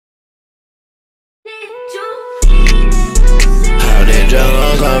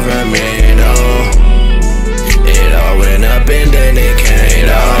don't come from me, no. It all went up and then it came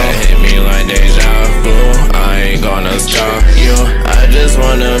down. It hit me like deja vu. I ain't gonna stop you. I just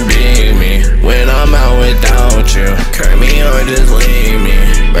wanna be me when I'm out without you. Curb me or just leave me,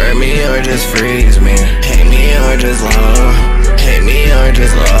 burn me or just freeze me. Hate me or just love, hate me or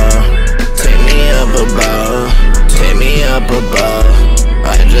just love. Take me up above, take me up above.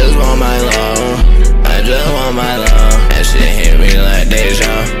 I just want my love, I just want my love. That shit hit me like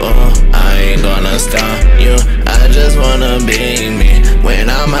deja vu. I ain't gonna stop you. I just wanna be me when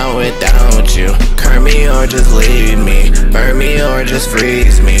I'm out without you. Curb me or just leave me, burn me or just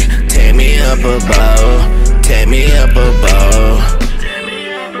freeze me. Take me up above, take me up above.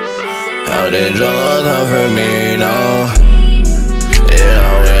 How did your love come from me, no? It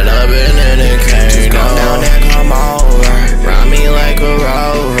all went up and then it came down. Come down and come over, ride me like a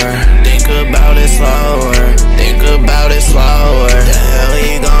rover. Think about it slower, think about it slower. The hell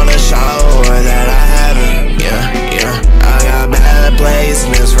you gonna show her that I haven't? Yeah, I got bad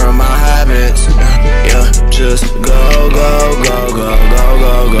placements from my habits. Yeah, just go